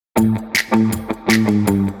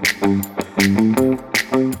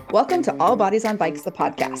Welcome to All Bodies on Bikes, the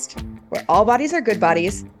podcast, where all bodies are good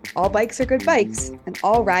bodies, all bikes are good bikes, and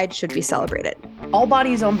all rides should be celebrated. All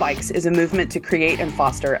Bodies on Bikes is a movement to create and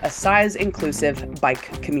foster a size-inclusive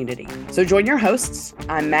bike community. So join your hosts,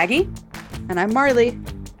 I'm Maggie. And I'm Marley.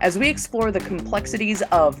 As we explore the complexities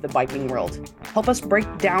of the biking world, help us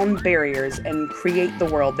break down barriers and create the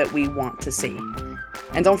world that we want to see.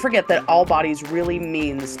 And don't forget that all bodies really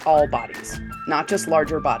means all bodies, not just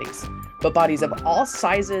larger bodies, but bodies of all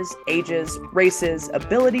sizes, ages, races,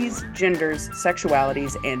 abilities, genders,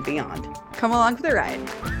 sexualities, and beyond. Come along for the ride.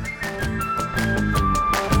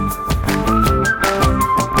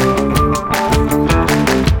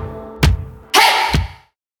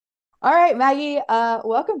 All right, Maggie,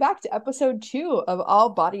 welcome back to episode 2 of All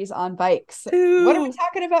Bodies on Bikes. What are we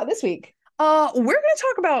talking about this week? We're going to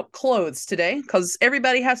talk about clothes today because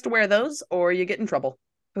everybody has to wear those or you get in trouble.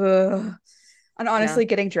 And honestly,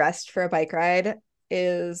 getting dressed for a bike ride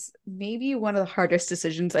is maybe one of the hardest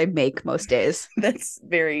decisions I make most days.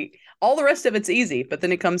 All the rest of it's easy, but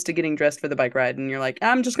then it comes to getting dressed for the bike ride and you're like,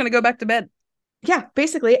 I'm just going to go back to bed. Yeah,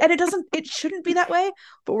 basically. And it shouldn't be that way,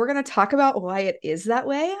 but we're going to talk about why it is that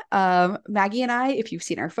way. Maggie and I, if you've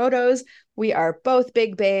seen our photos, we are both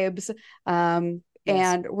big babes. Yes.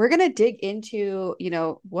 And we're going to dig into,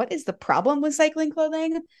 what is the problem with cycling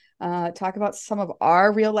clothing? Talk about some of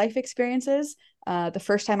our real life experiences. The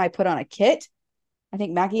first time I put on a kit, I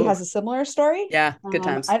think Maggie has a similar story. Yeah, good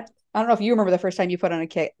times. I don't know if you remember the first time you put on a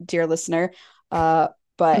kit, dear listener,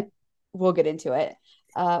 but we'll get into it.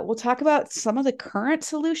 We'll talk about some of the current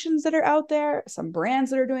solutions that are out there, some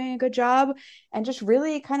brands that are doing a good job, and just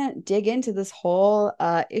really kind of dig into this whole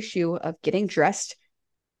issue of getting dressed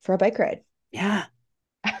for a bike ride. Yeah.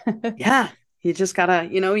 Yeah. You just gotta,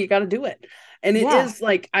 you gotta do it. And it is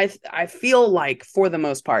like, I feel like for the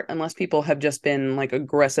most part, unless people have just been like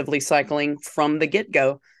aggressively cycling from the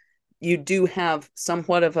get-go, you do have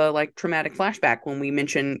somewhat of a like traumatic flashback when we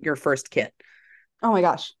mention your first kit. Oh my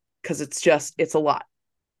gosh. Because it's a lot.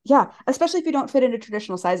 Yeah. Especially if you don't fit into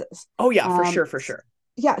traditional sizes. Oh yeah, for sure.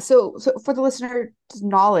 Yeah. So for the listener's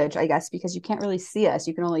knowledge, I guess, because you can't really see us,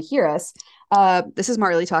 you can only hear us. This is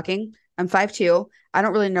Marley talking. I'm 5'2". I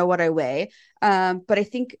don't really know what I weigh. But I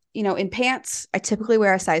think, in pants, I typically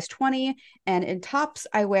wear a size 20. And in tops,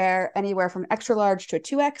 I wear anywhere from extra large to a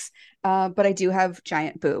 2X. But I do have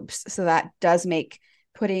giant boobs. So that does make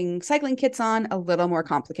putting cycling kits on a little more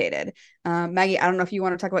complicated. Maggie, I don't know if you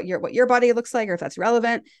want to talk about what your body looks like or if that's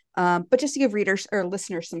relevant. But just to give readers or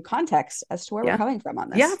listeners some context as to where we're coming from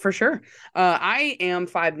on this. Yeah, for sure. I am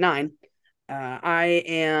 5'9". I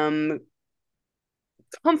am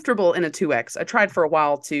comfortable in a 2X. I tried for a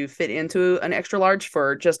while to fit into an extra large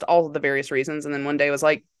for just all of the various reasons. And then one day I was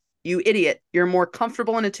like, you idiot, you're more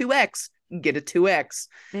comfortable in a 2X, get a 2X.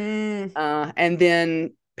 And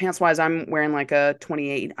then pants wise, I'm wearing like a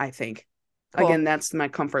 28, I think. Cool. Again, that's my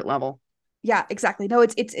comfort level. Yeah, exactly. No,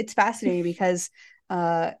 it's fascinating because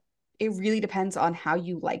it really depends on how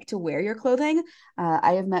you like to wear your clothing.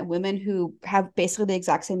 I have met women who have basically the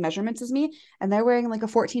exact same measurements as me, and they're wearing like a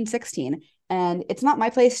 14, 16. And it's not my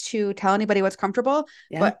place to tell anybody what's comfortable,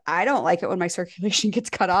 but I don't like it when my circulation gets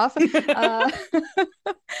cut off.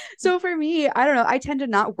 So for me, I don't know. I tend to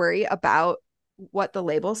not worry about what the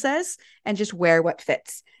label says and just wear what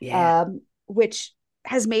fits, which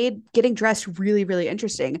has made getting dressed really, really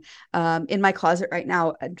interesting. In my closet right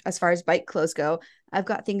now, as far as bike clothes go, I've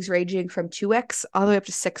got things ranging from 2X all the way up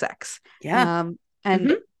to 6X. Yeah.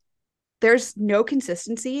 And there's no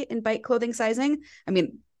consistency in bike clothing sizing. I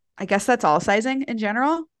mean, I guess that's all sizing in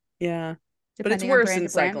general. Yeah. But it's worse in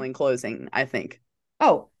cycling clothing, I think.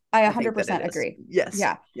 Oh, I 100% agree. Yes.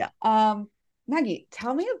 Yeah. Maggie,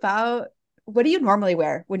 tell me about, what do you normally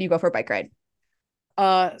wear when you go for a bike ride?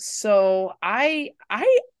 So I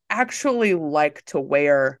actually like to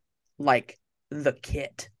wear like the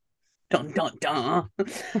kit. Dun dun dun.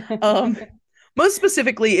 Most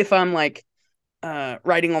specifically if I'm like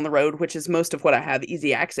riding on the road, which is most of what I have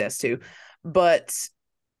easy access to. But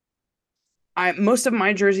most of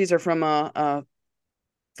my jerseys are from a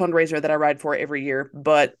fundraiser that I ride for every year,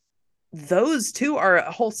 but those two are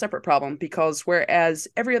a whole separate problem because whereas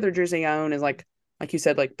every other jersey I own is like you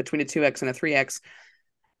said, like between a 2X and a 3X,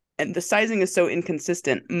 and the sizing is so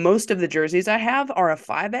inconsistent. Most of the jerseys I have are a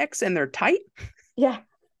 5X and they're tight. Yeah.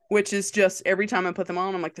 Which is just every time I put them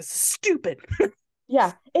on, I'm like, this is stupid.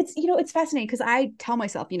 Yeah, it's fascinating because I tell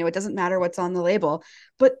myself, it doesn't matter what's on the label,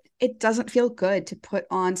 but it doesn't feel good to put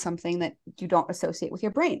on something that you don't associate with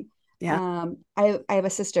your brain. Yeah. I have a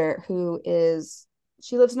sister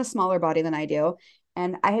she lives in a smaller body than I do.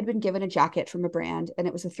 and I had been given a jacket from a brand, and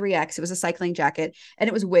it was a 3X. It was a cycling jacket, and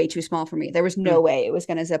it was way too small for me. There was no Mm. way it was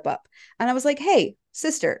going to zip up. And I was like, hey,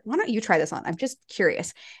 sister, why don't you try this on? I'm just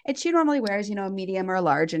curious. And she normally wears, a medium or a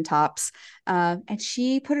large in tops. And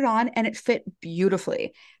she put it on and it fit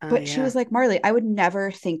beautifully. But she Yeah. was like, Marley, I would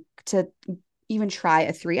never think to even try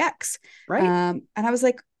a 3X. Right. And I was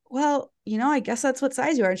like, well, I guess that's what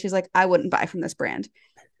size you are. And she's like, I wouldn't buy from this brand.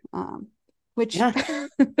 Which Yeah.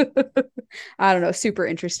 I don't know, super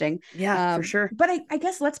interesting. Yeah, for sure. But I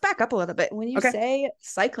guess let's back up a little bit. When you Okay. say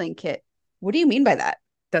cycling kit, what do you mean by that?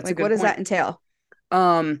 That's a Like, what good does that point. entail?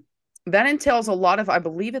 Um, that entails a lot of, I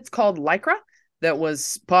believe it's called Lycra, that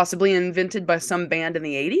was possibly invented by some band in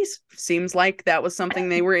the 80s. Seems like that was something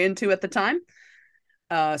they were into at the time.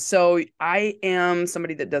 So I am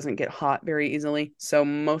somebody that doesn't get hot very easily. So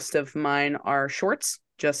most of mine are shorts,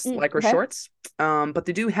 just Lycra Okay. shorts. But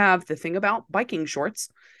they do have the thing about biking shorts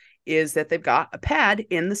is that they've got a pad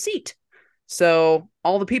in the seat. So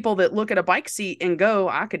all the people that look at a bike seat and go,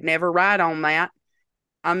 I could never ride on that.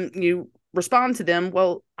 You respond to them,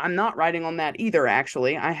 well, I'm not riding on that either,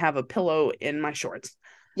 actually. I have a pillow in my shorts.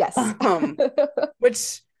 Yes. Um,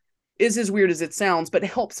 which is as weird as it sounds, but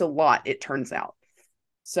it helps a lot, it turns out.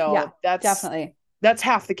 Yeah, So definitely. that's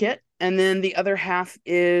half the kit. And then the other half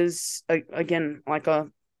is again like a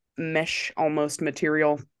mesh almost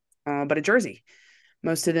material, but a jersey.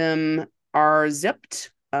 Most of them are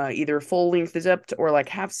zipped, either full length zipped or like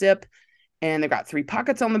half zip. And they've got 3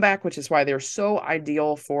 pockets on the back, which is why they're so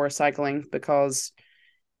ideal for cycling because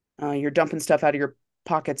you're dumping stuff out of your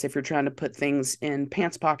pockets if you're trying to put things in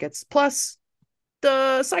pants pockets. Plus,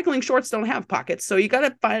 the cycling shorts don't have pockets, so you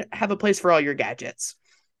got to have a place for all your gadgets.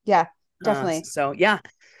 Yeah, definitely. So yeah,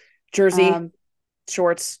 jersey, Um,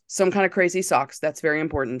 shorts, some kind of crazy socks. That's very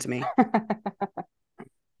important to me.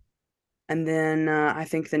 And then I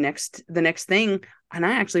think the next thing, and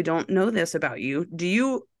I actually don't know this about you. Do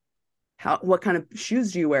you what kind of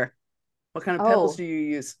shoes do you wear? What kind of pedals oh, do you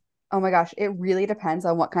use? oh my gosh, it really depends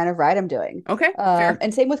on what kind of ride I'm doing. Okay, fair.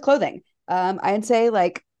 And same with clothing. I'd say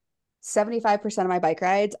like 75% of my bike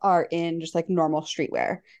rides are in just like normal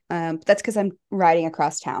streetwear. That's because I'm riding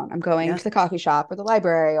across town. I'm going Yeah, to the coffee shop or the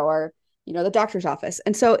library or, the doctor's office.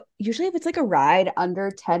 And so usually if it's like a ride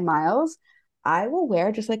under 10 miles, I will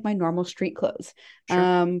wear just like my normal street clothes. sure.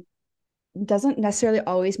 Um, doesn't necessarily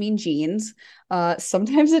always mean jeans.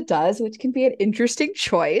 Sometimes it does, which can be an interesting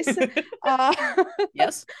choice. Uh,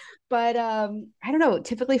 Yes. but I don't know.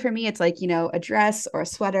 Typically for me, it's like, a dress or a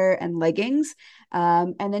sweater and leggings,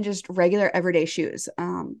 and then just regular everyday shoes.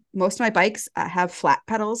 Most of my bikes have flat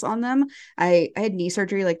pedals on them. I had knee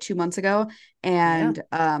surgery like 2 months ago, Yeah. and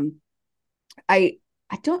I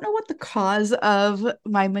I don't know what the cause of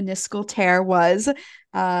my meniscal tear was,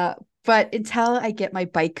 uh, but until I get my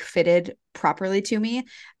bike fitted properly to me,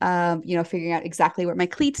 figuring out exactly where my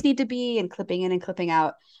cleats need to be and clipping in and clipping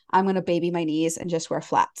out, I'm gonna baby my knees and just wear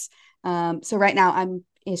flats. So right now I'm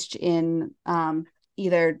in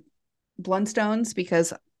either Blundstones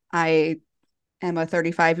because I am a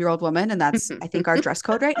 35-year-old woman and that's I think our dress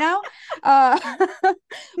code right now. Uh,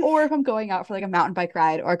 or if I'm going out for like a mountain bike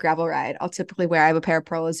ride or a gravel ride, I'll typically wear I have a pair of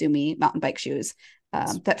Pearl Izumi mountain bike shoes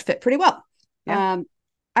Nice. that fit pretty well. Yeah. Um,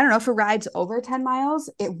 I don't know, for rides over 10 miles,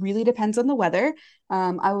 it really depends on the weather.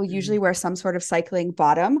 I will usually Mm, wear some sort of cycling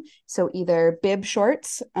bottom. So either bib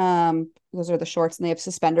shorts, those are the shorts and they have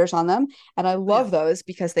suspenders on them. And I oh, yeah. love those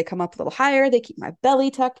because they come up a little higher, they keep my belly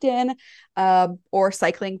tucked in, or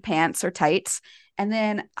cycling pants or tights. And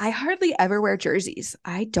then I hardly ever wear jerseys.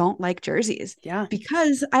 I don't like jerseys Yeah.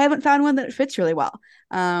 because I haven't found one that fits really well.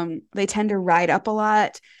 They tend to ride up a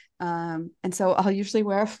lot. And so I'll usually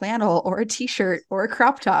wear a flannel or a t-shirt or a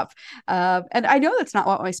crop top. And I know that's not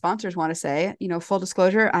what my sponsors want to say. Full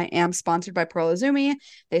disclosure, I am sponsored by Pearl Izumi.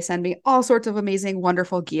 They send me all sorts of amazing,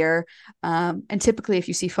 wonderful gear. And typically, if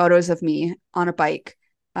you see photos of me on a bike,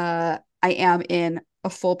 I am in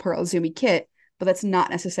a full Pearl Izumi kit, but that's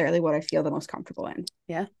not necessarily what I feel the most comfortable in.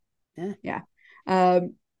 Yeah. Yeah. Yeah.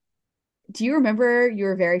 Um, do you remember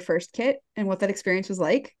your very first kit and what that experience was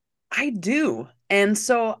like? I do. And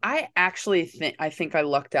so I actually think I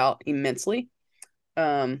lucked out immensely.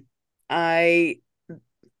 I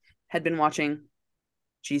had been watching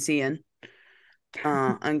GCN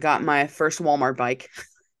and got my first Walmart bike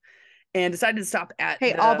and decided to stop at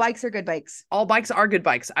Hey, all the bikes are good bikes. all bikes are good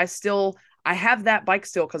bikes. I have that bike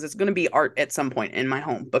still because it's going to be art at some point in my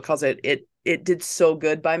home because it did so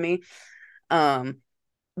good by me. Um,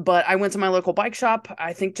 but I went to my local bike shop,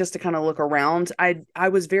 I think just to kind of look around. I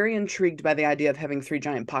was very intrigued by the idea of having 3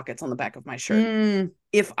 giant pockets on the back of my shirt. Mm,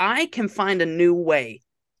 If I can find a new way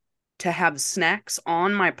to have snacks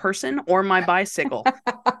on my person or my bicycle,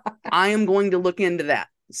 I am going to look into that.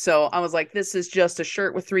 So I was like, this is just a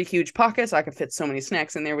shirt with 3 huge pockets. I could fit so many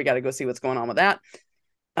snacks in there. We got to go see what's going on with that.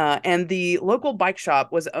 And the local bike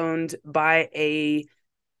shop was owned by a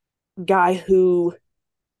guy who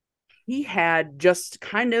he had just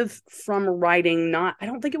kind of from riding, not, I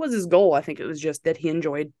don't think it was his goal. I think it was just that he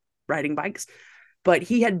enjoyed riding bikes, but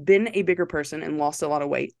he had been a bigger person and lost a lot of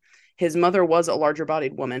weight. His mother was a larger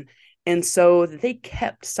bodied woman. And so they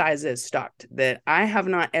kept sizes stocked that I have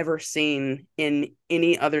not ever seen in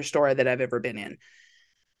any other store that I've ever been in. That's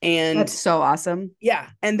And so awesome. yeah,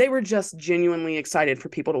 and they were just genuinely excited for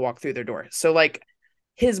people to walk through their door. So like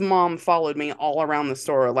his mom followed me all around the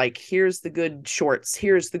store, like, here's the good shorts,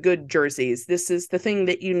 here's the good jerseys, this is the thing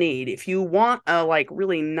that you need. If you want a like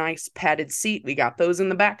really nice padded seat, we got those in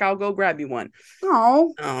the back, I'll go grab you one.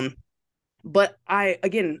 Oh, But I,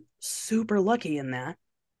 again, super lucky in that,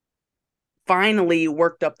 finally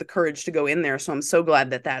worked up the courage to go in there. So I'm so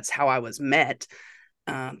glad that that's how I was met.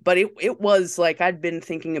 But it was like I'd been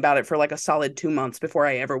thinking about it for like a solid 2 months before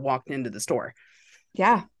I ever walked into the store.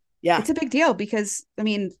 yeah. Yeah, It's a big deal because I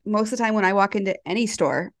mean, most of the time when I walk into any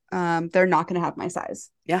store, they're not going to have my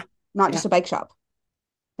size, yeah, not yeah, just a bike shop.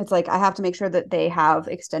 It's like I have to make sure that they have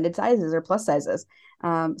extended sizes or plus sizes.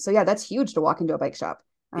 So yeah, that's huge to walk into a bike shop.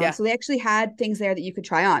 yeah. So they actually had things there that you could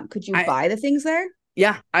try on. Could you I buy the things there?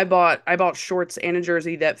 Yeah, I bought shorts and a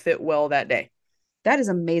jersey that fit well that day. That is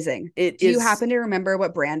amazing. It Do you is happen to remember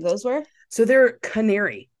what brand those were? so they're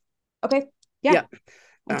canary. Okay. Yeah, Yeah.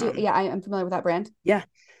 I do. Um Yeah, I'm familiar with that brand. yeah.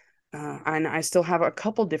 And I still have a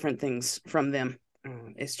couple different things from them.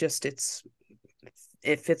 It's just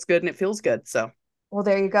it fits good and it feels good. So, Well,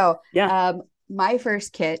 there you go. yeah. My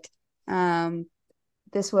first kit, um,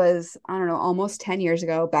 this was, I don't know, almost 10 years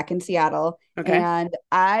ago back in Seattle. Okay. And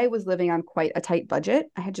I was living on quite a tight budget.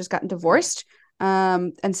 I had just gotten divorced.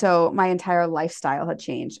 And so my entire lifestyle had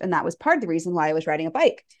changed. And that was part of the reason why I was riding a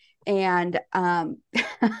bike. And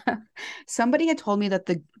somebody had told me that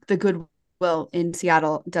the Goodwill in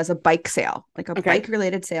Seattle does a bike sale, like a Okay. bike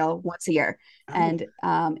related sale once a year, Oh, and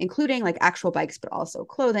including like actual bikes, but also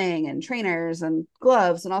clothing and trainers and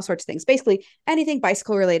gloves and all sorts of things. Basically, anything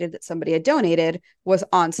bicycle related that somebody had donated was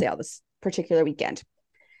on sale this particular weekend.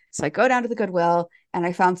 So I go down to the Goodwill and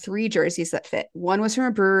I found 3 jerseys that fit. One was from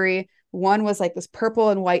a brewery. One was like this purple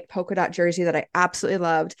and white polka dot jersey that I absolutely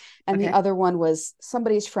loved. And the okay. other one was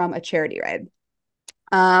somebody's from a charity ride.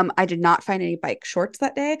 I did not find any bike shorts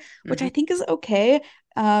that day, which I Hmm. think is okay.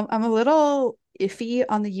 I'm a little iffy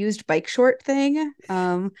on the used bike short thing. Which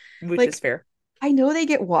is Like fair. I know they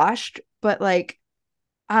get washed, but like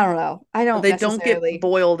I don't know. I don't They don't get necessarily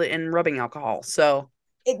boiled in rubbing alcohol. So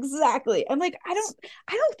exactly. I'm like I don't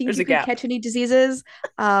think there's you a could gap. catch any diseases.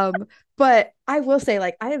 But I will say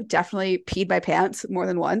like I have definitely peed my pants more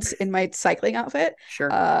than once in my cycling outfit.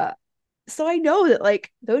 Sure. Uh so I know that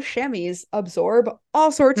like those chamois absorb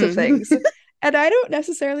all sorts of things. And I don't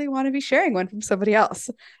necessarily want to be sharing one from somebody else.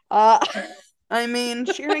 Uh, I mean,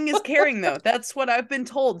 sharing is caring, though. That's what I've been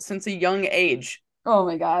told since a young age. oh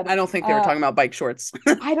my God. I don't think they were Uh, talking about bike shorts.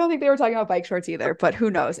 I don't think they were talking about bike shorts either, but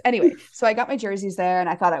who knows? Anyway, so I got my jerseys there and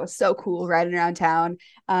I thought I was so cool riding around town.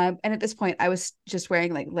 And at this point, I was just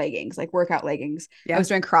wearing like leggings, like workout leggings. I Yeah. was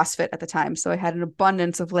doing CrossFit at the time. So I had an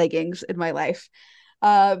abundance of leggings in my life.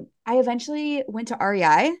 I eventually went to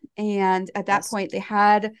REI, and at that Yes. point, they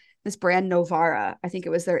had this brand Novara. I think it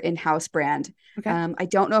was their in-house brand. Okay. I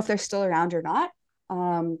don't know if they're still around or not.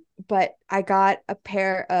 But I got a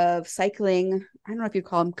pair of cycling, I don't know if you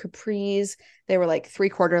call them capris. They were like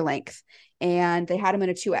 3/4 length, and they had them in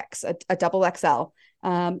a 2X, a double XL,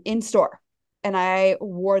 in store. And I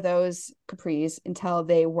wore those capris until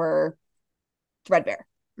they were threadbare.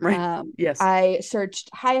 Right. Yes. I searched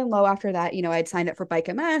high and low after that. You know, I'd signed up for Bike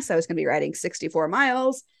MS. I was going to be riding 64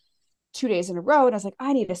 miles 2 days in a row. And I was like,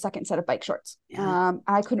 I need a second set of bike shorts. Yeah.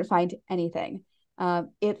 I couldn't find anything.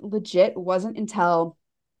 It legit wasn't until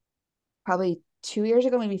probably 2 years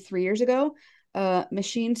ago, maybe 3 years ago,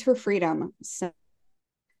 Machines for Freedom sent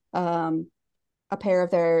um, a pair of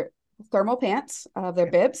their thermal pants, of their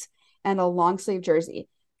Okay. bibs, and a long sleeve jersey.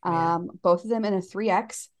 Yeah. Both of them in a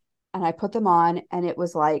 3X. And I put them on, and it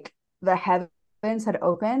was like the heavens had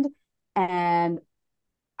opened, and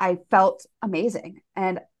I felt amazing.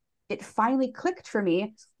 And it finally clicked for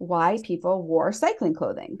me why people wore cycling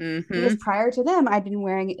clothing. Because Mm-hmm. prior to them, I'd been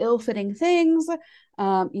wearing ill fitting things,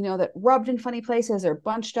 that rubbed in funny places or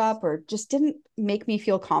bunched up or just didn't make me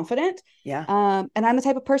feel confident. Yeah. And I'm the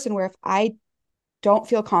type of person where if I don't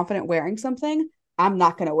feel confident wearing something, I'm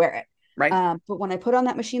not going to wear it. Right. But when I put on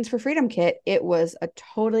that Machines for Freedom kit, it was a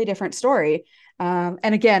totally different story.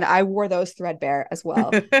 And again, I wore those threadbare as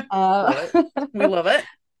well. Love it. We love it.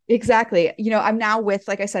 Exactly. I'm now with,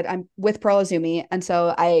 like I said, I'm with Pearl Izumi. And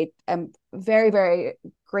so I am very, very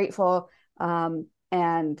grateful, and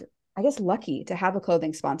I guess lucky to have a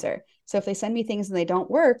clothing sponsor. So if they send me things and they don't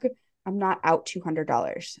work, I'm not out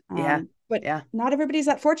 $200. Yeah. But Yeah. not everybody's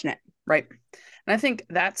that fortunate. Right. And I think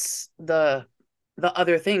that's the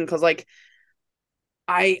other thing, because like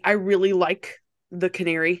I really like the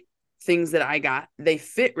Canary things that I got. They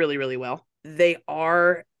fit really, really well. They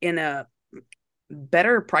are in a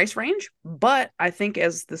better price range, but I think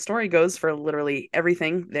as the story goes for literally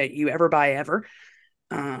everything that you ever buy ever,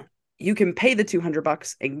 uh, you can pay the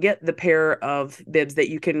 $200 and get the pair of bibs that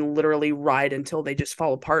you can literally ride until they just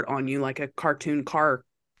fall apart on you like a cartoon car,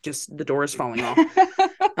 just the doors falling off.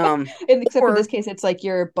 Um, And except in this or case, it's like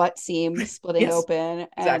your butt seam splitting yes, open and you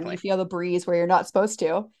exactly. feel the breeze where you're not supposed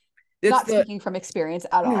to. It's Not the speaking from experience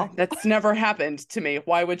at all. that's never happened to me.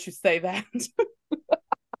 Why would you say that?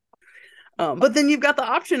 But then you've got the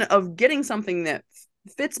option of getting something that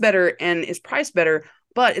fits better and is priced better,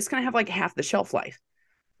 but it's going to have like half the shelf life.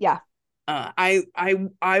 Yeah.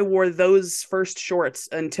 I wore those first shorts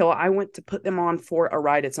until I went to put them on for a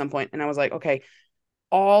ride at some point, and I was like, okay,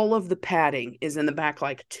 all of the padding is in the back,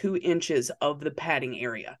 like 2 inches of the padding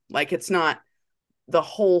area. Like it's not the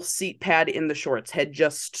whole seat pad in the shorts had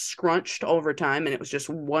just scrunched over time, and it was just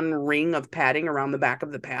one ring of padding around the back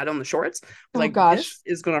of the pad on the shorts. I was Oh like, gosh. this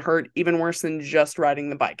is going to hurt even worse than just riding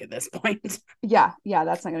the bike at this point. Yeah, yeah,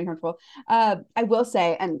 that's not gonna be comfortable. I will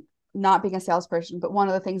say, and not being a salesperson, but one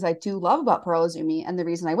of the things I do love about Pearl Izumi and the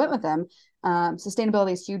reason I went with them,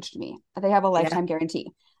 sustainability is huge to me. They have a Yeah. lifetime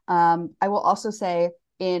guarantee. I will also say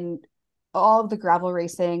in all of the gravel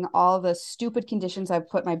racing, all the stupid conditions I've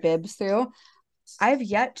put my bibs through, I've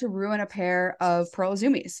yet to ruin a pair of Pearl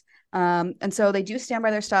Izumis. And so they do stand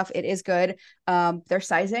by their stuff. It is good. Their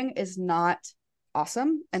sizing is not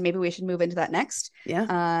awesome, and maybe we should move into that next.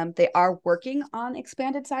 Yeah. They are working on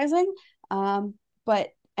expanded sizing, but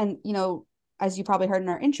and as you probably heard in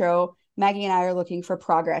our intro, Maggie and I are looking for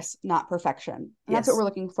progress, not perfection, and that's what Yes. we're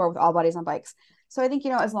looking for with All Bodies on Bikes. So I think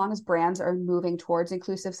as long as brands are moving towards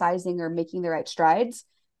inclusive sizing or making the right strides,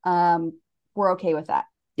 we're okay with that.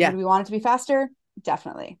 Yeah. Would we want it to be faster?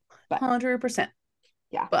 Definitely. But 100%.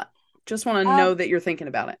 yeah. But just want to know Um, that you're thinking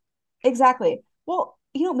about it. exactly. Well,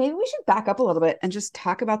 maybe we should back up a little bit and just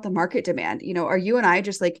talk about the market demand. Are you and I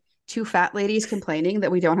just like two fat ladies complaining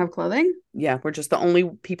that we don't have clothing? Yeah, we're just the only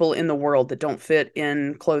people in the world that don't fit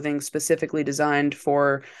in clothing specifically designed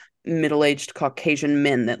for middle-aged Caucasian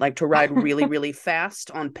men that like to ride really, really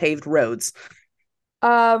fast on paved roads.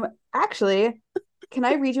 Actually, can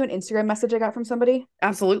I read you an Instagram message I got from somebody?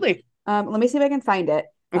 Absolutely. Let me see if I can find it.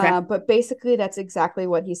 Okay. But basically that's exactly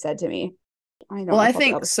what he said to me. I don't Well, know I if I'll be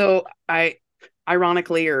able think to. so. I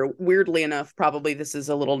ironically or weirdly enough, probably this is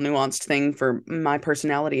a little nuanced thing for my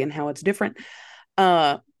personality and how it's different.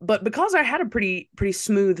 But because I had a pretty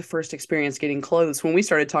smooth first experience getting clothes when we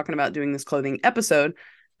started talking about doing this clothing episode,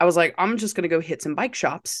 I was like, I'm just gonna go hit some bike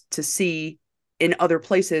shops to see in other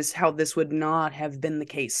places how this would not have been the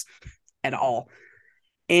case at all.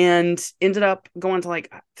 And ended up going to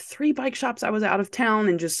like 3 bike shops. I was out of town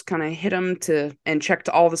and just kind of hit them to and checked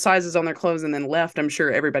all the sizes on their clothes and then left. I'm sure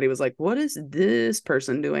everybody was like, what is this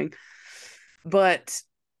person doing? But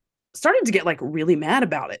started to get like really mad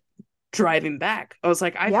about it driving back. I was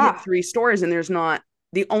like, I've hit Yeah. 3 stores and there's not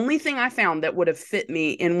the only thing I found that would have fit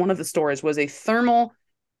me in one of the stores was a thermal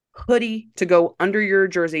hoodie to go under your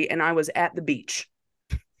jersey, and I was at the beach.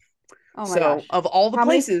 Oh my So, gosh. of all the How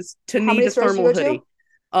many places to how need many a stores do you thermal go to? hoodie,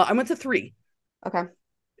 I went to 3. Okay.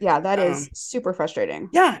 Yeah, that is Um, super frustrating.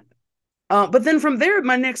 yeah, but then from there,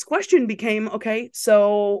 my next question became, okay,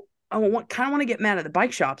 so kind of want to get mad at the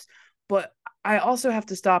bike shops, but I also have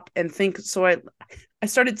to stop and think. So I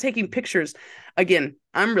started taking pictures. Again,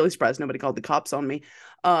 I'm really surprised nobody called the cops on me.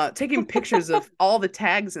 Taking pictures of all the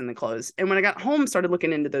tags in the clothes. And when I got home, started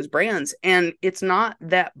looking into those brands. And it's not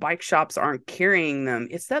that bike shops aren't carrying them,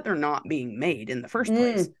 it's that they're not being made in the first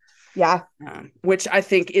place. Mm, yeah. Which I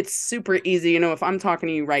think it's super easy. If I'm talking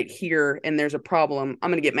to you right here and there's a problem,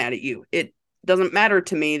 I'm going to get mad at you. It doesn't matter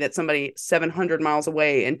to me that somebody 700 miles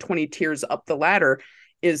away and 20 tiers up the ladder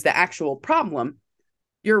is the actual problem.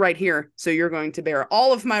 You're right here. So you're going to bear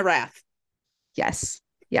all of my wrath. Yes.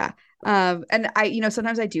 Yeah. And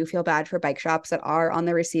sometimes I do feel bad for bike shops that are on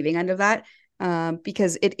the receiving end of that,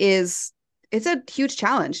 because it's a huge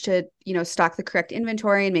challenge to, stock the correct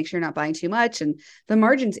inventory and make sure you're not buying too much. And the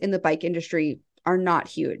margins in the bike industry are not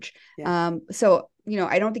huge. Yeah, So,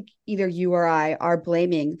 I don't think either you or I are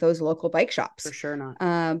blaming those local bike for shops. sure not.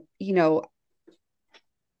 Um, you know,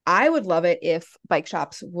 I would love it if bike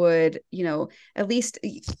shops would, at least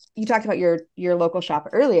you talked about your local shop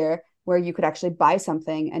earlier where you could actually buy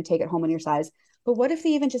something and take it home in your size. But what if they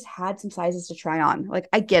even just had some sizes to try on? Like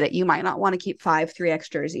I get it, you might not want to keep 3X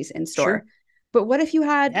jerseys in store. Sure. But what if you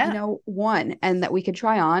had, Yeah. one and that we could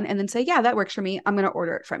try on and then say, yeah, that works for me. I'm going to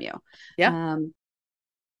order it from you. Yeah. Um,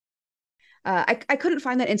 I couldn't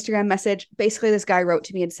find that Instagram message. Basically, this guy wrote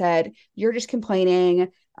to me and said, you're just complaining.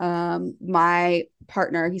 My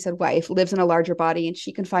partner, he said, wife, lives in a larger body and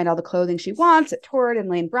she can find all the clothing she wants at Torrid and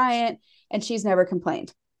Lane Bryant, and she's never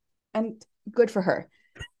complained. And good for her.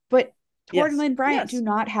 But Torrid and Yes. Lane Bryant do Yes.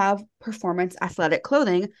 not have performance athletic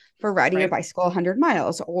clothing for riding your Right. bicycle 100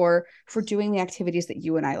 miles or for doing the activities that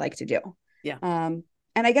you and I like to do. Yeah. Um,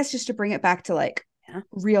 and I guess just to bring it back to like Yeah.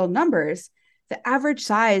 real numbers, the average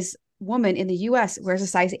size woman in the US wears a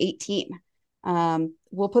size 18.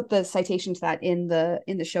 We'll put the citation to that in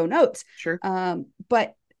the show notes. Sure.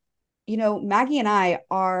 But Maggie and I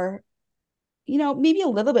are, maybe a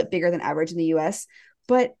little bit bigger than average in the US,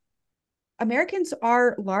 but Americans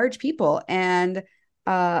are large people and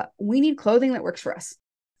we need clothing that works for us.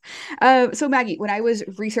 So Maggie, when I was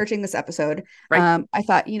researching this episode, Right. I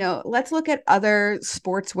thought, let's look at other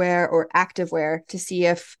sportswear or activewear to see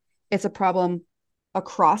if it's a problem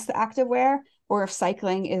across the activewear or if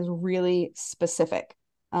cycling is really specific.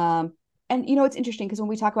 And it's interesting because when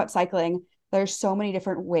we talk about cycling, there's so many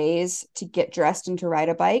different ways to get dressed and to ride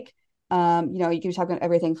a bike. You can talk about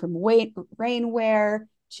everything from rain wear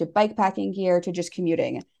to bike packing gear to just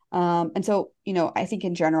commuting. And so, I think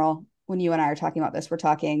in general, when you and I are talking about this, we're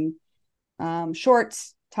talking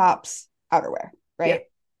shorts, tops, outerwear, Yeah. right?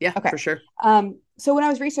 Yeah, Okay. for sure. So when I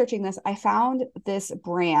was researching this, I found this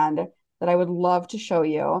brand that I would love to show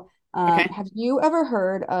you. Okay. Have you ever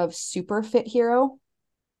heard of Super Fit Hero?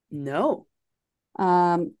 No.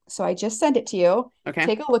 So I just sent it to you. Okay.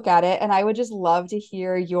 Take a look at it, and I would just love to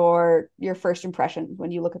hear your first impression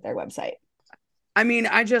when you look at their website. I mean,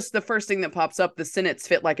 the first thing that pops up, the sentence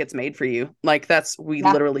fit like it's made for you. Like we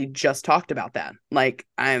Yeah, literally just talked about that. Like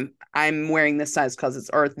I'm wearing this size because it's,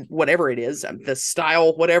 or whatever it is, the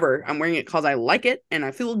style, whatever. I'm wearing it because I like it and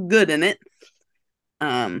I feel good in it.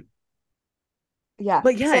 Um, yeah.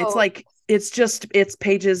 but yeah, it's So like, it's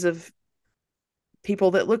pages of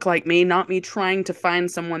people that look like me, not me trying to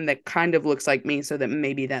find someone that kind of looks like me so that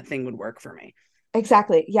maybe that thing would work for me.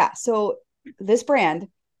 exactly. Yeah. So this brand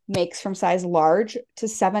makes from size large to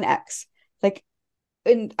 7X. Like,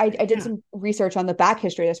 and I did Yeah. some research on the back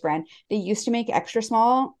history of this brand. They used to make extra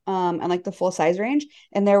small and like the full size range,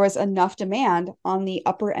 and there was enough demand on the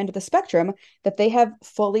upper end of the spectrum that they have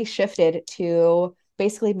fully shifted to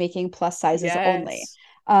basically making plus sizes only. Yes.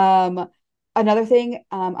 Um, Another thing,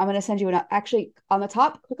 I'm going to send you actually on the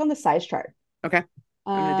top, click on the size chart. Okay.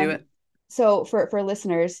 I'm gonna do Um, it. so for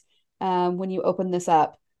listeners, when you open this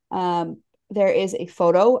up, there is a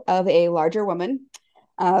photo of a larger woman.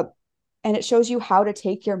 Uh, and it shows you how to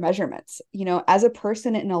take your measurements. As a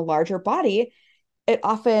person in a larger body, it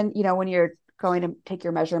often, when you're going to take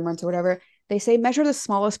your measurements or whatever, they say measure the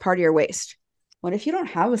smallest part of your waist. What if you don't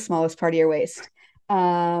have the smallest part of your waist?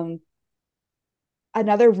 Um,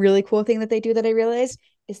 Another really cool thing that they do that I realized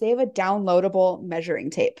is they have a downloadable measuring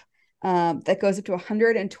tape that goes up to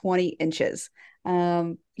 120 inches.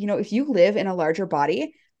 If you live in a larger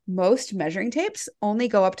body, most measuring tapes only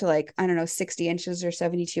go up to like, I don't know, 60 inches or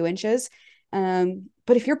 72 inches.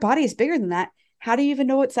 But if your body is bigger than that, how do you even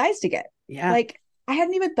know what size to get? Yeah. Like, I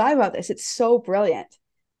hadn't even thought about this. It's so brilliant.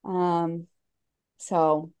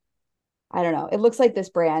 So I don't know. It looks like this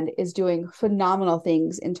brand is doing phenomenal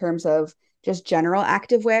things in terms of just general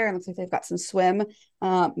activewear. And looks like they've got some swim.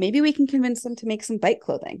 Maybe we can convince them to make some bike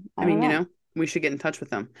clothing. I I don't mean, know. we should get in touch with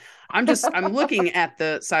them. I'm looking at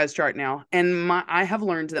the size chart now, and I have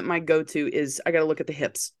learned that my go-to is I got to look at the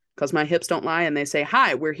hips because my hips don't lie and they say,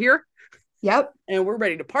 "Hi, we're here Yep. and we're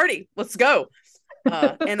ready to party. Let's go."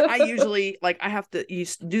 And I usually like I have to you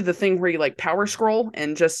do the thing where you like power scroll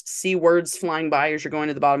and just see words flying by as you're going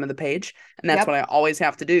to the bottom of the page, and that's what Yep. I always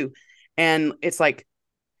have to do. And it's like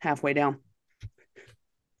halfway down,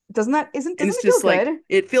 and Doesn't it's it feel just like good?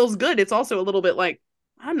 it feels good. It's also a little bit like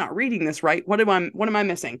I'm not reading this right. What am I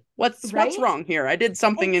missing? What's Right? wrong here? I did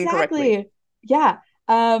something incorrectly. Exactly.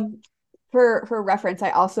 Yeah. For reference,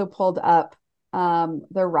 I also pulled up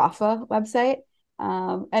the Rafa website.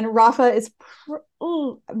 And Rafa is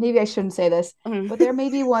ooh, maybe I shouldn't say this, but they're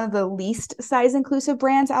maybe one of the least size inclusive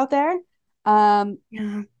brands out there. Um,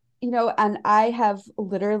 Yeah. and I have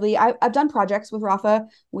literally I've done projects with Rafa.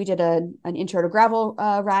 We did an intro to gravel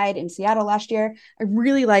ride in Seattle last year. I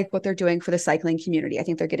really like what they're doing for the cycling community. I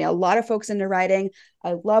think they're getting a lot of folks into riding.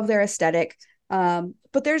 I love their aesthetic.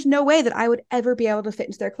 But there's no way that I would ever be able to fit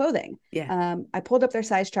into their clothing. Yeah. I pulled up their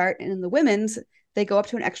size chart, and in the women's, they go up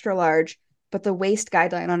to an extra large, but the waist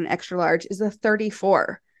guideline on an extra large is a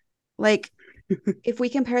 34. Like, if we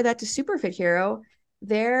compare that to Superfit Hero,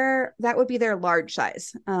 that would be their large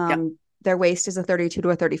size. Yeah. Their waist is a 32 to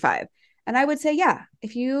a 35. And I would say, yeah,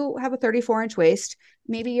 if you have a 34-inch waist,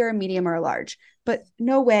 maybe you're a medium or a large, but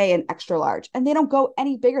no way an extra large. And they don't go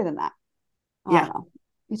any bigger than that. I Yeah. don't know.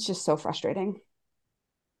 It's just so frustrating.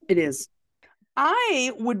 It is.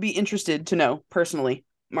 I would be interested to know personally,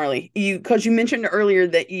 Marley, because you mentioned earlier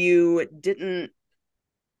that you didn't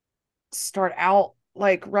start out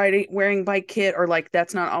like riding wearing bike kit, or like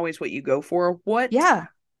that's not always what you go for. Yeah,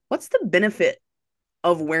 What's the benefit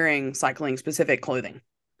of wearing cycling specific clothing?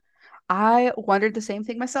 I wondered the same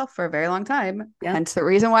thing myself for a very long time, Yeah, hence the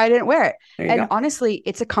reason why I didn't wear it. there you And go. honestly,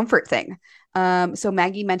 it's a comfort thing. So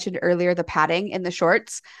Maggie mentioned earlier the padding in the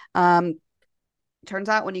shorts. Turns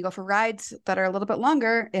out when you go for rides that are a little bit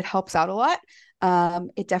longer, it helps out a lot.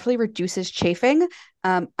 It definitely reduces chafing.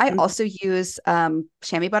 I Mhm. also use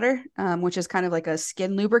chamois butter, which is kind of like a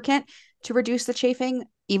skin lubricant to reduce the chafing,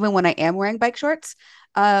 even when I am wearing bike shorts.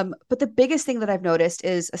 But the biggest thing that I've noticed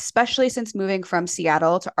is, especially since moving from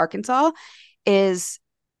Seattle to Arkansas, is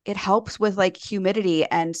it helps with like humidity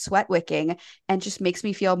and sweat wicking and just makes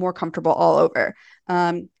me feel more comfortable all over.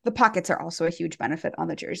 The pockets are also a huge benefit on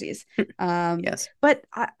the jerseys. Yes. But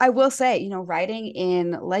I will say, riding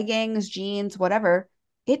in leggings, jeans, whatever,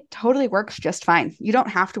 it totally works just fine. You don't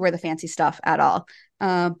have to wear the fancy stuff at all.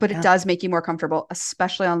 But it Yeah. does make you more comfortable,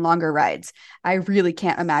 especially on longer rides. I really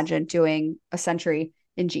can't imagine doing a century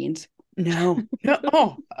in jeans. No.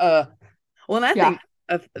 No. Oh, well, and I Yeah.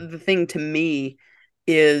 think the thing to me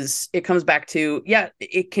is it comes back to, yeah,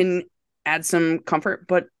 it can add some comfort,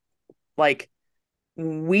 but like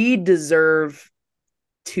we deserve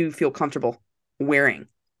to feel comfortable wearing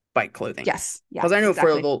bike clothing. Yes. Yeah, Because I know for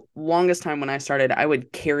exactly. the longest time when I started, I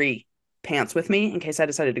would carry pants with me in case I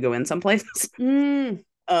decided to go in someplace.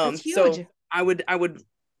 That's So huge. I would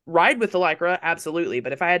ride with the lycra, absolutely.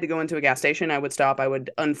 But if I had to go into a gas station, I would stop. I would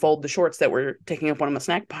unfold the shorts that were taking up one of my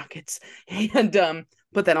snack pockets and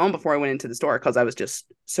put that on before I went into the store because I was just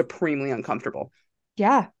supremely uncomfortable.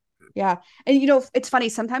 Yeah. Yeah. And it's funny.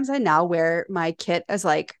 Sometimes I now wear my kit as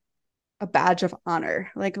like a badge of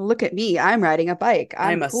honor. Like, look at me. I'm riding a bike.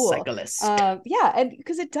 I'm I'm a cool. cyclist. Yeah. And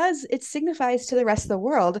because it signifies to the rest of the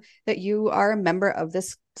world that you are a member of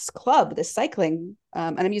this club, this cycling.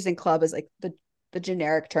 And I'm using club as like the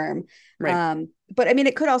generic term. Right. But I mean,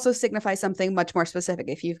 it could also signify something much more specific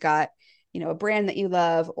if you've got, a brand that you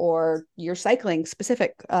love or your cycling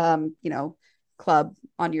specific, club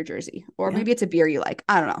on your jersey, or Yeah. maybe it's a beer you like.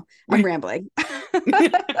 I don't know. I'm Right. rambling.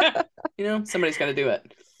 Somebody's got to do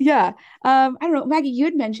it. Yeah. I don't know. Maggie, you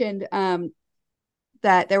had mentioned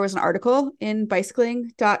that there was an article in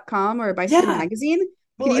bicycling.com or bicycling Yeah. magazine. Can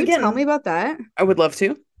Well, you tell me again, about that? I would love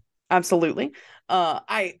to. Absolutely.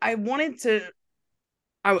 I wanted to.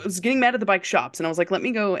 I was getting mad at the bike shops, and I was like, let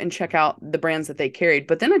me go and check out the brands that they carried.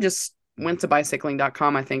 But then I just went to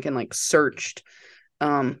bicycling.com, I think, and like searched.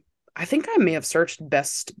 Um, I think I may have searched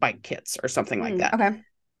best bike kits or something like that. Okay.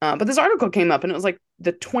 But this article came up, and it was like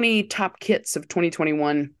the 20 top kits of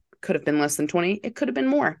 2021 could have been less than 20. It could have been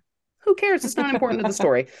more. Who cares? It's not important to the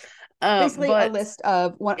story. Basically a But list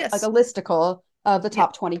of one, like a yes, listicle of the yeah,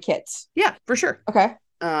 top 20 kits. yeah, for sure. Okay.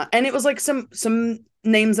 And it was like some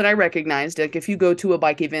names that I recognized. Like if you go to a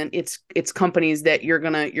bike event, it's companies that you're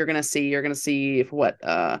gonna see. You're gonna see if what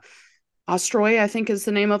Ostroy, I think is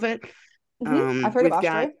the name of it. I've heard of We've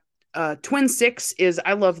got Ostroy. Twin Six is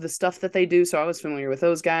I love the stuff that they do, so I was familiar with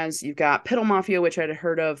those guys. You've got Pedal Mafia, which I'd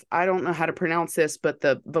heard of. I don't know how to pronounce this, but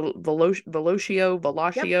the Yep. Velocio.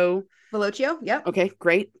 Velocio. Yep. Okay,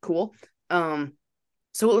 great, cool. Um,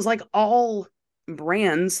 so it was like all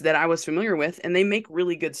brands that I was familiar with, and they make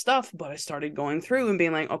really good stuff. But I started going through and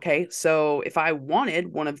being like, okay, so if I wanted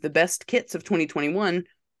one of the best kits of 2021,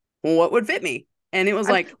 what would fit me? And it was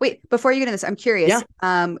like, Wait, before you get into this, I'm yeah, curious.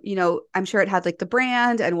 I'm sure it had like the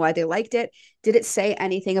brand and why they liked it. Did it say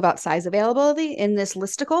anything about size availability in this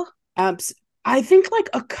listicle? abs- I think like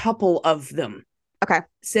a couple of them Okay.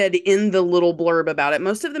 said in the little blurb about it.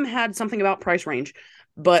 Most of them had something about price range,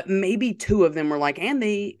 but maybe two of them were like, and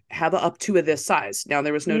they have a up to a this size. Now,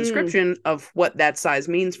 there was no Mm, description of what that size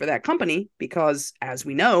means for that company because, as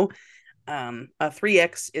we know, a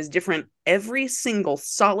 3X is different every single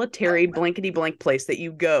solitary blankety blank place that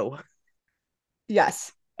you go,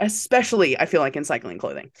 yes. especially I feel like in cycling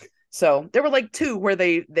clothing. So there were like two where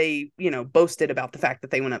they boasted about the fact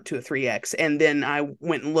that they went up to a 3X, and then I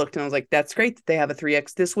went and looked and I was like, that's great that they have a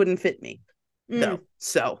 3X. This wouldn't fit me though. Mm,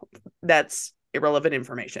 So that's irrelevant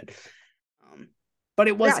information. But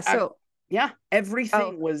it was, Yeah. So, everything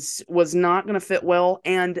oh, was not going to fit well.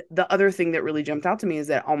 And the other thing that really jumped out to me is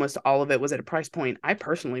that almost all of it was at a price point I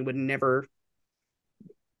personally would never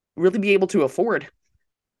really be able to afford.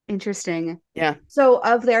 interesting. Yeah. So,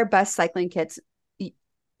 of their best cycling kits,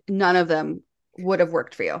 none of them would have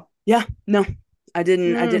worked for you. Yeah. No, I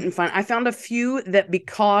didn't. I Mm, didn't find. I found a few that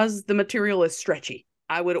because the material is stretchy,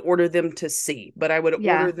 I would order them to see, but I would order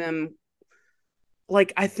yeah. them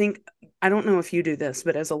like I think I don't know if you do this,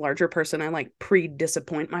 but as a larger person, I like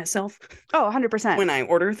pre-disappoint myself Oh, 100%. when I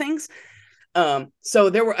order things. So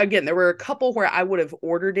there were a couple where I would have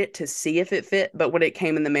ordered it to see if it fit, but when it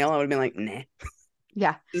came in the mail, I would have been like, nah,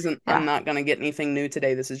 Yeah. isn't I'm Yeah. not gonna get anything new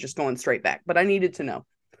today. This is just going straight back. But I needed to know.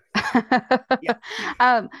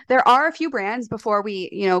 Yeah. There are a few brands before we,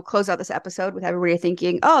 close out this episode with everybody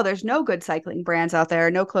thinking, oh, there's no good cycling brands out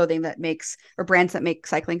there, no clothing that makes or brands that make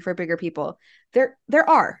cycling for bigger people. There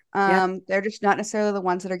are. Yeah, They're just not necessarily the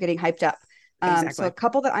ones that are getting hyped up. So a exactly.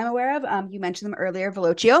 couple that I'm aware of, you mentioned them earlier,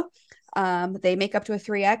 Velocio. They make up to a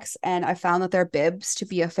 3X, and I found that their bibs to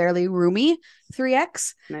be a fairly roomy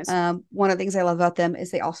 3X. Nice. One of the things I love about them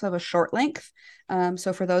is they also have a short length.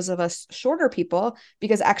 So for those of us shorter people,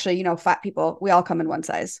 because actually, fat people, we all come in one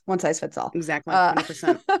size fits all. Exactly. Uh,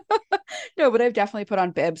 100%. no, but I've definitely put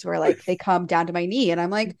on bibs where like they come down to my knee, and I'm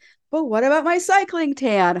like, but what about my cycling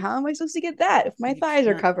tan? How am I supposed to get that if my You thighs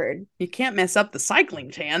are can't covered? you can't mess up the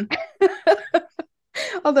cycling tan.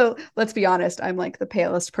 Although, let's be honest, I'm like the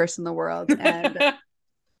palest person in the world, and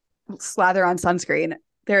slather on sunscreen.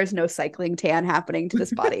 There is no cycling tan happening to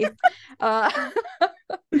this body. Uh,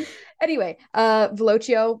 anyway,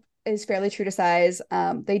 Velocio is fairly true to size.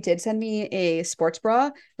 They did send me a sports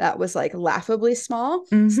bra that was like laughably small.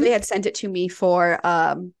 So they Hmm. had sent it to me for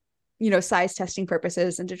size testing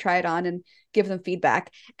purposes and to try it on and give them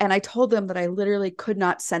feedback. And I told them that I literally could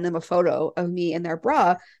not send them a photo of me in their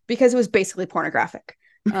bra because it was basically pornographic.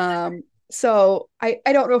 So I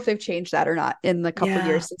don't know if they've changed that or not in the couple Yeah.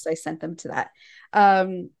 years since I sent them to that.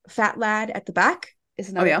 Fat Lad at the Back is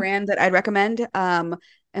Oh another yeah. brand that I'd recommend.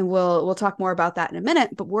 And we'll talk more about that in a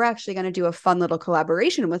minute, but we're actually going to do a fun little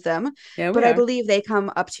collaboration with them. Yeah, we But I are. believe they come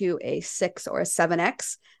up to a 6 or a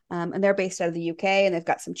 7X. And they're based out of the UK, and they've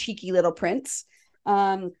got some cheeky little prints.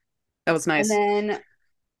 Um, That was and nice. then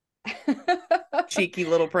Cheeky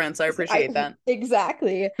little prince. I appreciate that.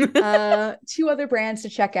 exactly. Two other brands to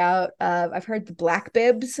check out. I've heard the Black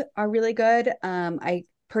Bibs are really good. I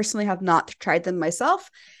personally have not tried them myself.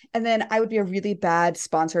 And then I would be a really bad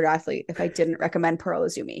sponsored athlete if I didn't recommend Pearl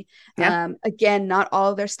Izumi. Yeah. Again, not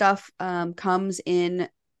all of their stuff comes in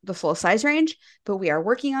the full size range, but we are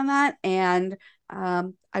working on that. And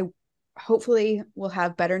I hopefully will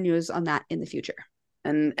have better news on that in the future.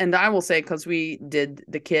 And I will say, because we did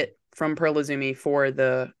the kit from Pearl Izumi for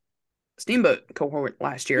the Steamboat cohort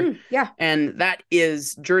last year, Yeah. and that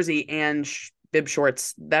is jersey and bib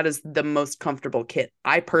shorts. That is the most comfortable kit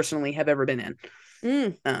I personally have ever been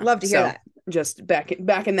in. Love to hear So that. just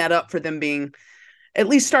backing that up for them being at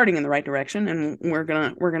least starting in the right direction, and we're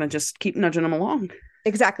gonna just keep nudging them along.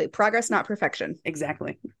 Exactly. Progress, not perfection.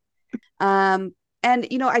 Exactly. And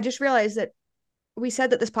I just realized that we said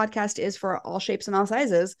that this podcast is for all shapes and all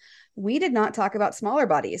sizes. We did not talk about smaller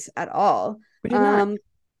bodies at all. We did not. Um,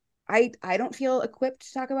 I don't feel equipped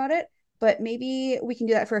to talk about it, but maybe we can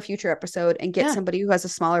do that for a future episode and get Yeah. somebody who has a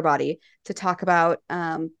smaller body to talk about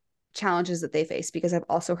challenges that they face, because I've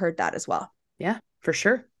also heard that as well. Yeah, for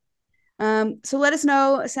sure. So let us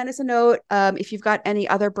know, send us a note. If you've got any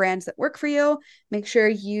other brands that work for you, make sure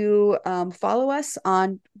you follow us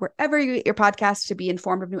on wherever you get your podcast to be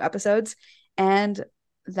informed of new episodes. And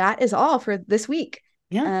that is all for this week.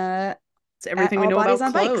 Yeah. It's At everything we All know Bodies about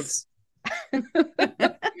on Bikes. clothes.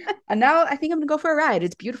 And now I think I'm going to go for a ride.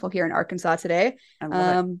 It's beautiful here in Arkansas today. I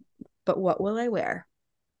love it. But what will I wear?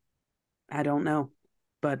 I don't know,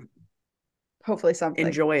 but Hopefully something.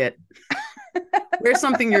 enjoy it. Wear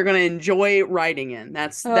something you're going to enjoy riding in.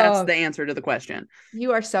 That's the answer to the question.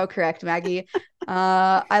 You are so correct, Maggie.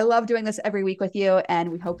 I love doing this every week with you,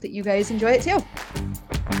 and we hope that you guys enjoy it too.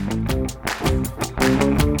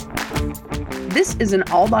 This is an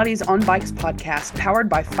All Bodies on Bikes podcast powered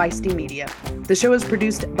by Feisty Media. The show is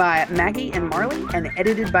produced by Maggie and Marley and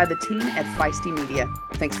edited by the team at Feisty Media.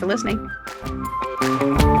 Thanks for listening.